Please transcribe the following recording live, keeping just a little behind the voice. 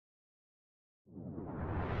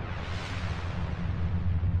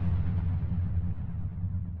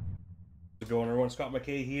Going everyone, Scott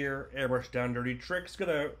McKay here. Airbrush Down and Dirty Tricks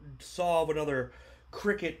gonna solve another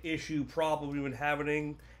Cricut issue problem we've been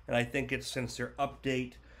having, and I think it's since their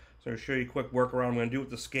update. So I'm gonna show you a quick workaround. I'm gonna do with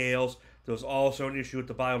the scales. There was also an issue with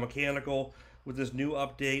the biomechanical with this new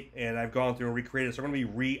update, and I've gone through and recreated. So I'm gonna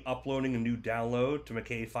be re-uploading a new download to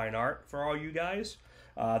McKay Fine Art for all you guys.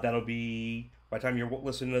 That'll be by the time you're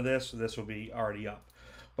listening to this. This will be already up,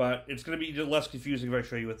 but it's gonna be less confusing if I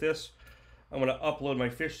show you with this. I'm going to upload my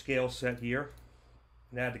fish scale set here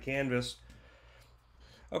and add to canvas.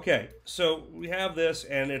 Okay, so we have this,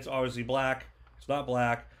 and it's obviously black. It's not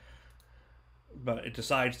black, but it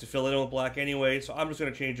decides to fill it in with black anyway, so I'm just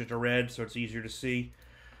going to change it to red so it's easier to see.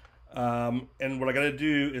 And what I got to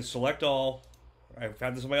do is select all. I've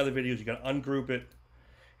had this in my other videos. You got to ungroup it,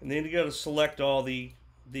 and then you got to select all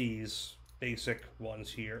these basic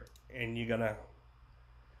ones here, and you're going to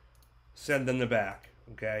send them to back.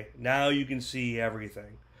 Okay, now you can see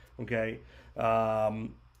everything. Okay,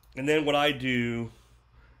 and then what I do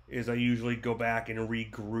is I usually go back and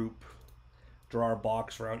regroup, draw a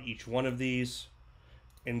box around each one of these,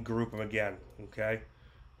 and group them again. Okay,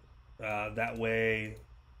 that way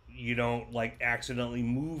you don't like accidentally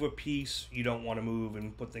move a piece you don't want to move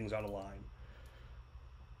and put things out of line.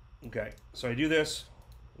 Okay, so I do this.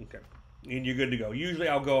 Okay. And you're good to go. Usually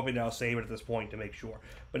I'll go up and I'll save it at this point to make sure.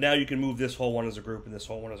 But now you can move this whole one as a group and this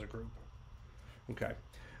whole one as a group. Okay.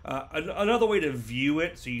 Another way to view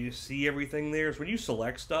it so you see everything there is when you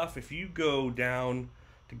select stuff, if you go down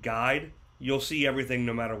to guide, you'll see everything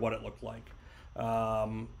no matter what it looked like.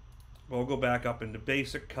 We'll go back up into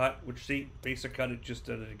basic cut, which see, basic cut, it just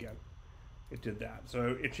did it again. It did that.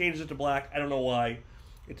 So it changes it to black. I don't know why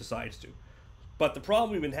it decides to. But the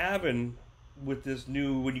problem we've been having with this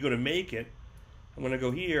new, when you go to make it, I'm going to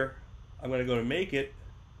go here, I'm going to go to make it,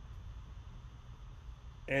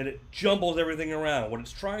 and it jumbles everything around. What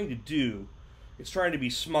it's trying to do, it's trying to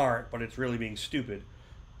be smart, but it's really being stupid,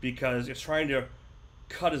 because it's trying to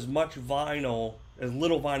cut as much vinyl, as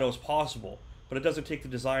little vinyl as possible, but it doesn't take the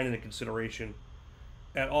design into consideration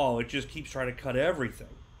at all. It just keeps trying to cut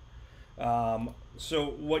everything. So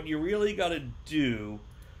what you really got to do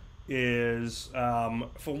is,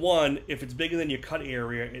 for one, if it's bigger than your cut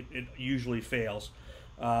area, it usually fails.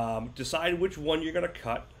 Decide which one you're going to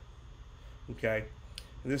cut. Okay.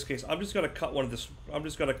 In this case, I'm just going to cut one of this. I'm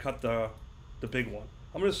just going to cut the big one.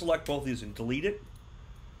 I'm going to select both of these and delete it.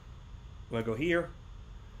 I'm going to go here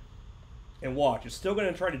and watch. It's still going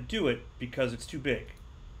to try to do it because it's too big.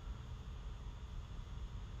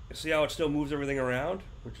 See how it still moves everything around,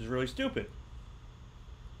 which is really stupid.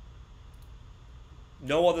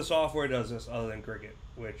 No other software does this other than Cricut,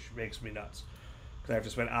 which makes me nuts, because I have to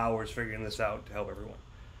spend hours figuring this out to help everyone.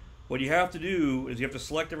 What you have to do is you have to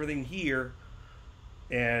select everything here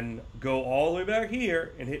and go all the way back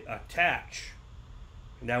here and hit attach.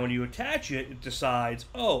 Now when you attach it, it decides,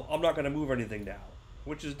 oh, I'm not going to move anything now,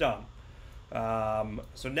 which is dumb.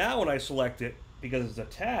 So now when I select it, because it's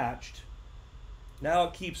attached, now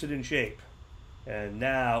it keeps it in shape. And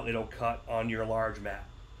now it'll cut on your large mat.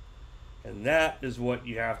 And that is what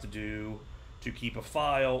you have to do to keep a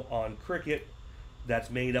file on Cricut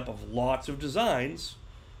that's made up of lots of designs.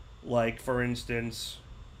 Like, for instance,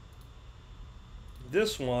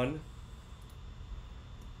 this one.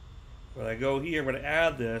 When I go here, I'm going to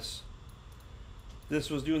add this.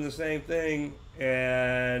 This was doing the same thing,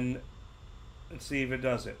 and let's see if it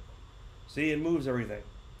does it. See, it moves everything.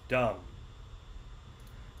 Dumb.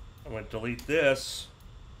 I'm going to delete this.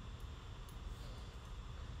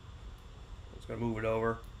 Going to move it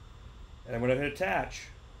over, and I'm going to hit attach.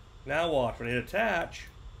 Now watch, when I hit attach,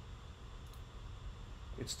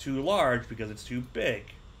 it's too large because it's too big.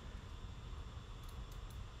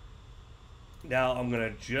 Now I'm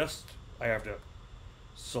going to I have to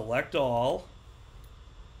select all,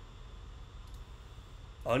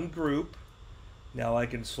 ungroup. Now I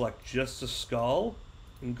can select just the skull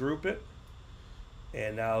and group it,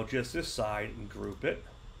 and now just this side and group it.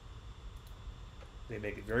 They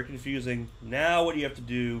make it very confusing. Now what you have to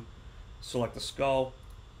do, select the skull,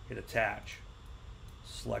 hit attach.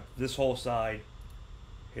 Select this whole side,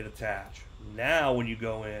 hit attach. Now when you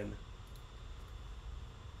go in,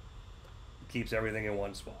 it keeps everything in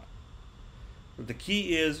one spot. But the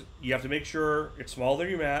key is you have to make sure it's smaller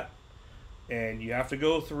than your mat, and you have to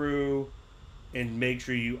go through and make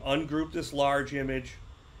sure you ungroup this large image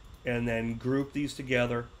and then group these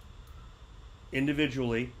together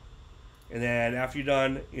individually. And then after you're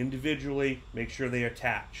done individually, make sure they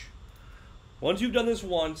attach. Once you've done this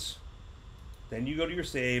once, then you go to your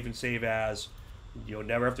save and save as. You'll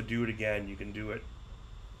never have to do it again. You can do it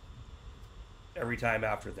every time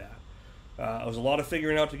after that. It was a lot of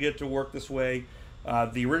figuring out to get it to work this way.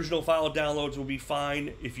 The original file downloads will be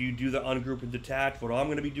fine if you do the ungroup and detach. What I'm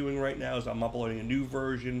going to be doing right now is I'm uploading a new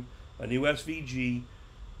version, a new SVG.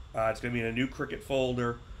 It's going to be in a new Cricut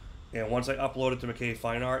folder. And once I upload it to McKay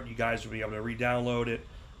Fine Art, you guys will be able to re-download it.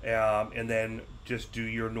 And then just do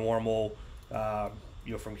your normal,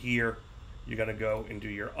 from here, you're going to go and do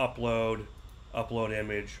your upload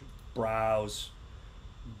image, browse,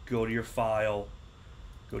 go to your file,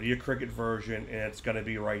 go to your Cricut version, and it's going to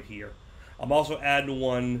be right here. I'm also adding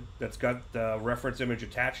one that's got the reference image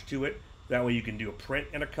attached to it. That way you can do a print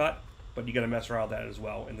and a cut, but you got to mess around with that as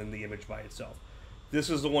well, and then the image by itself. This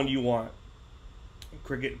is the one you want.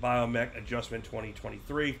 Cricut Biomech Adjustment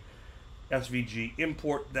 2023. SVG,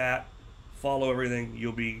 import that, follow everything,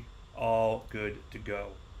 you'll be all good to go.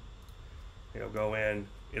 Go in,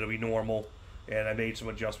 it'll be normal, and I made some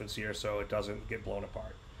adjustments here so it doesn't get blown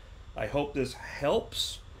apart. I hope this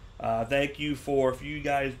helps. Thank you for you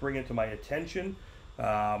guys bringing it to my attention.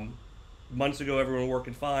 Months ago, everyone was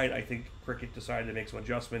working fine. I think Cricut decided to make some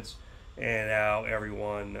adjustments, and now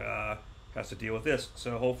everyone has to deal with this.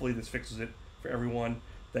 So hopefully this fixes it for everyone.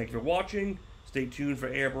 Thank you for watching. Stay tuned for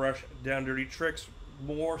Airbrush Down and Dirty tricks,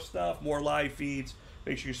 more stuff, more live feeds.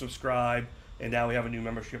 Make sure you subscribe. And now we have a new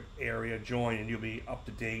membership area. Join, and you'll be up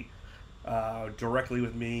to date directly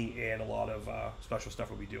with me, and a lot of special stuff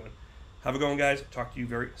we'll be doing. Have a good one, guys. Talk to you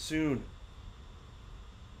very soon.